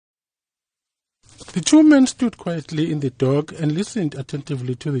The two men stood quietly in the dock and listened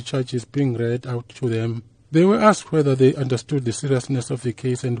attentively to the charges being read out to them. They were asked whether they understood the seriousness of the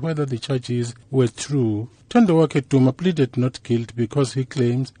case and whether the charges were true. Thandawakhe Duma pleaded not guilty because he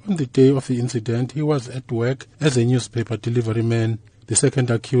claims on the day of the incident he was at work as a newspaper delivery man. The second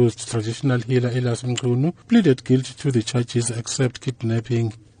accused, traditional healer Elias Mqunu, pleaded guilty to the charges except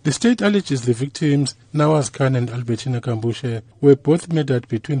kidnapping. The state alleges the victims, Nawaaz Khan and Albertina Kambushe, were both murdered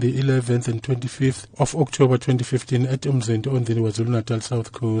between the 11th and 25th of October 2015 at Umzinto on the KwaZulu-Natal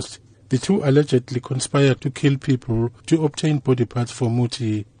South Coast. The two allegedly conspired to kill people to obtain body parts for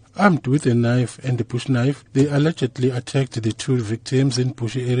Muti. Armed with a knife and a bush knife, they allegedly attacked the two victims in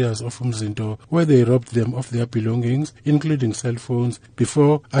bushy areas of Umzinto, where they robbed them of their belongings, including cell phones,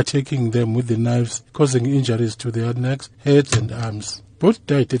 before attacking them with the knives, causing injuries to their necks, heads and arms. Both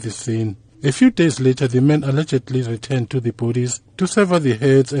died at the scene. A few days later, the men allegedly returned to the bodies to sever the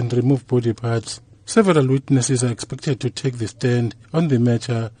heads and remove body parts. Several witnesses are expected to take the stand on the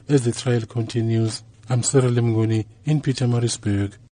matter as the trial continues. I'm Cyril Mnguni in Pietermaritzburg.